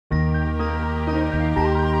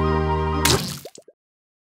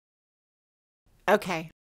Okay.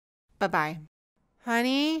 Bye-bye.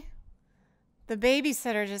 Honey, the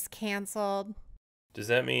babysitter just canceled. Does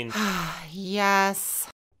that mean... Yes.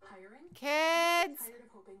 Kids,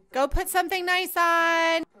 go put something nice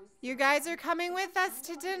on. You guys are coming with us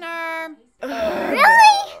to dinner.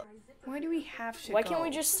 Really? Why do we have to Why go? can't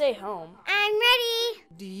we just stay home? I'm ready.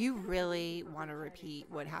 Do you really want to repeat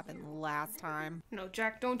what happened last time? No,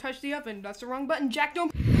 Jack, don't touch the oven. That's the wrong button. Jack,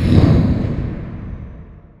 don't...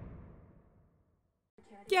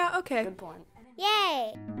 Yeah, okay. Good point.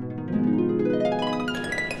 Yay.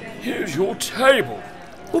 Here's your table.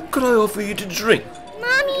 What could I offer you to drink?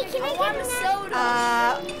 Mommy, can I get a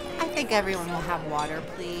soda? I think everyone will have water,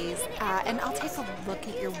 please. And I'll take a look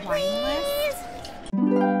at your wine list. Ew,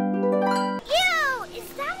 is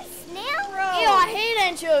that a snail? Ew, I hate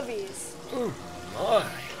anchovies. Oh, my.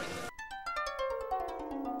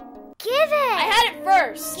 Give it. I had it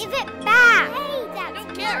first. Give it back. Hey, that's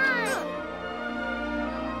don't care. mine.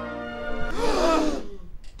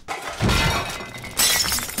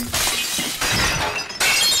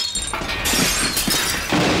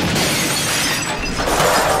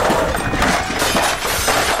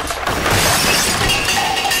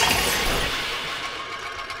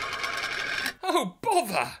 Oh,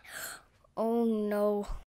 bother! Oh no.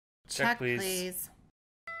 Check, please.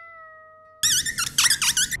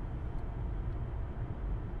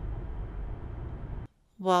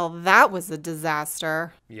 Well, that was a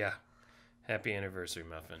disaster. Yeah. Happy anniversary,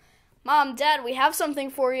 Muffin. Mom, Dad, we have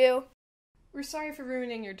something for you. We're sorry for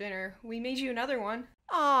ruining your dinner. We made you another one.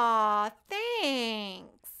 Aw,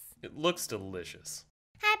 thanks. It looks delicious.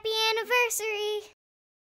 Happy anniversary.